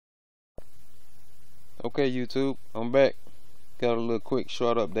Okay, YouTube, I'm back. Got a little quick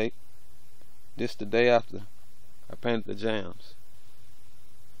short update. This the day after I painted the jambs.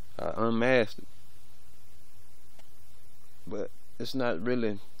 I unmasked it, but it's not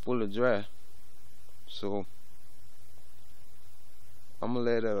really fully dry, so I'm gonna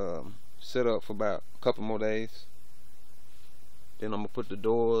let it sit up for about a couple more days. Then I'm gonna put the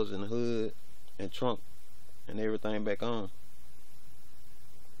doors and the hood and trunk and everything back on.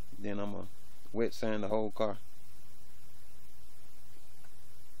 Then I'm gonna wet sand the whole car.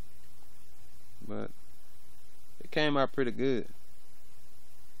 But it came out pretty good.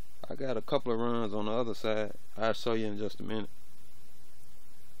 I got a couple of runs on the other side. I'll show you in just a minute.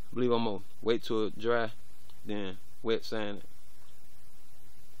 I believe I'm gonna wait till it dry, then wet sand it.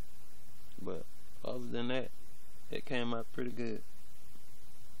 But other than that, it came out pretty good.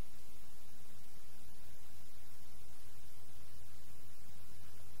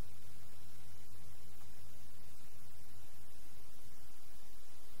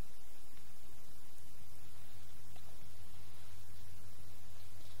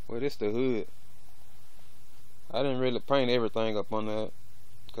 Well, this the hood. I didn't really paint everything up on that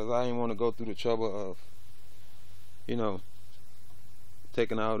because I didn't want to go through the trouble of,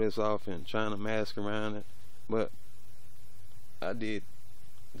 taking all this off and trying to mask around it. But I did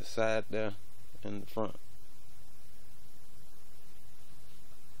the side there and the front.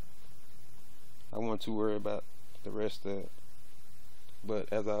 I wasn't too worried about the rest of it. But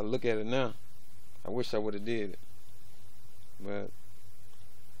as I look at it now, I wish I would have did it. But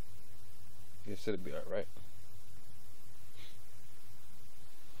I guess it'll be alright.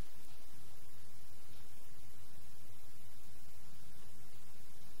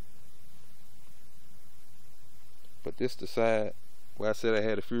 But this the side where I said I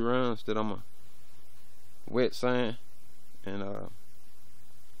had a few runs that I'm gonna wet sand and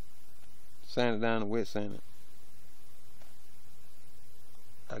sand it down and wet sand it.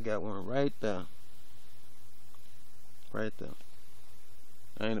 I got one right there. Right there.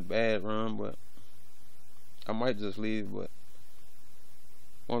 Ain't a bad run, but I might just leave, but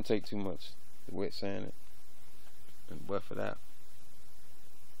won't take too much to wet sand it and buff it out.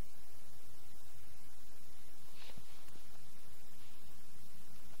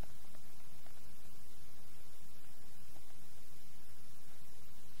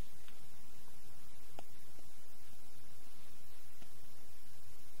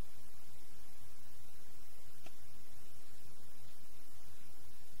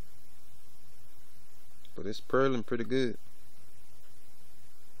 But it's purling pretty good.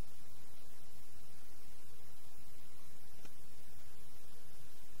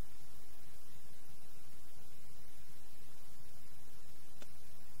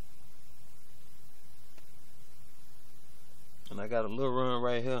 And I got a little run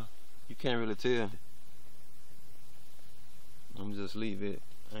right here. You can't really tell. I'm just leave it.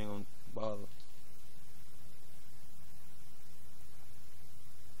 I ain't gonna bother.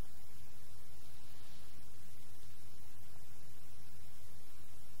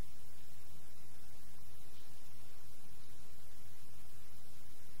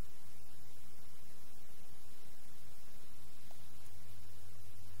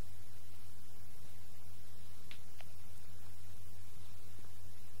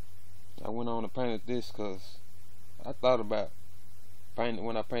 I went on and painted this because I thought about painting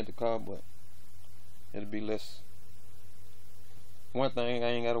when I paint the car, but it'll be less. One thing I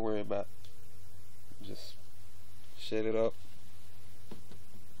ain't got to worry about. Just shade it up,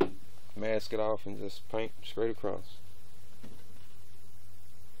 mask it off, and just paint straight across.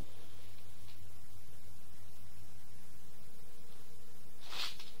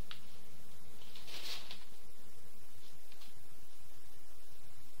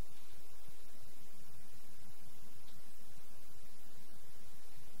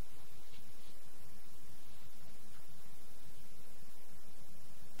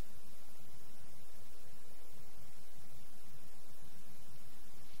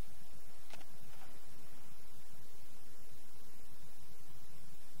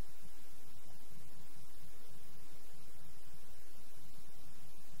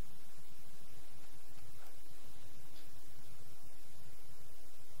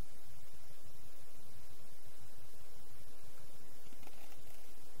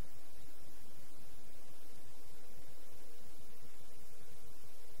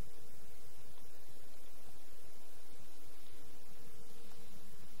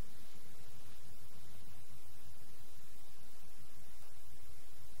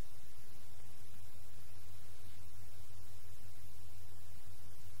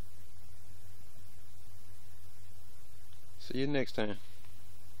 See you next time.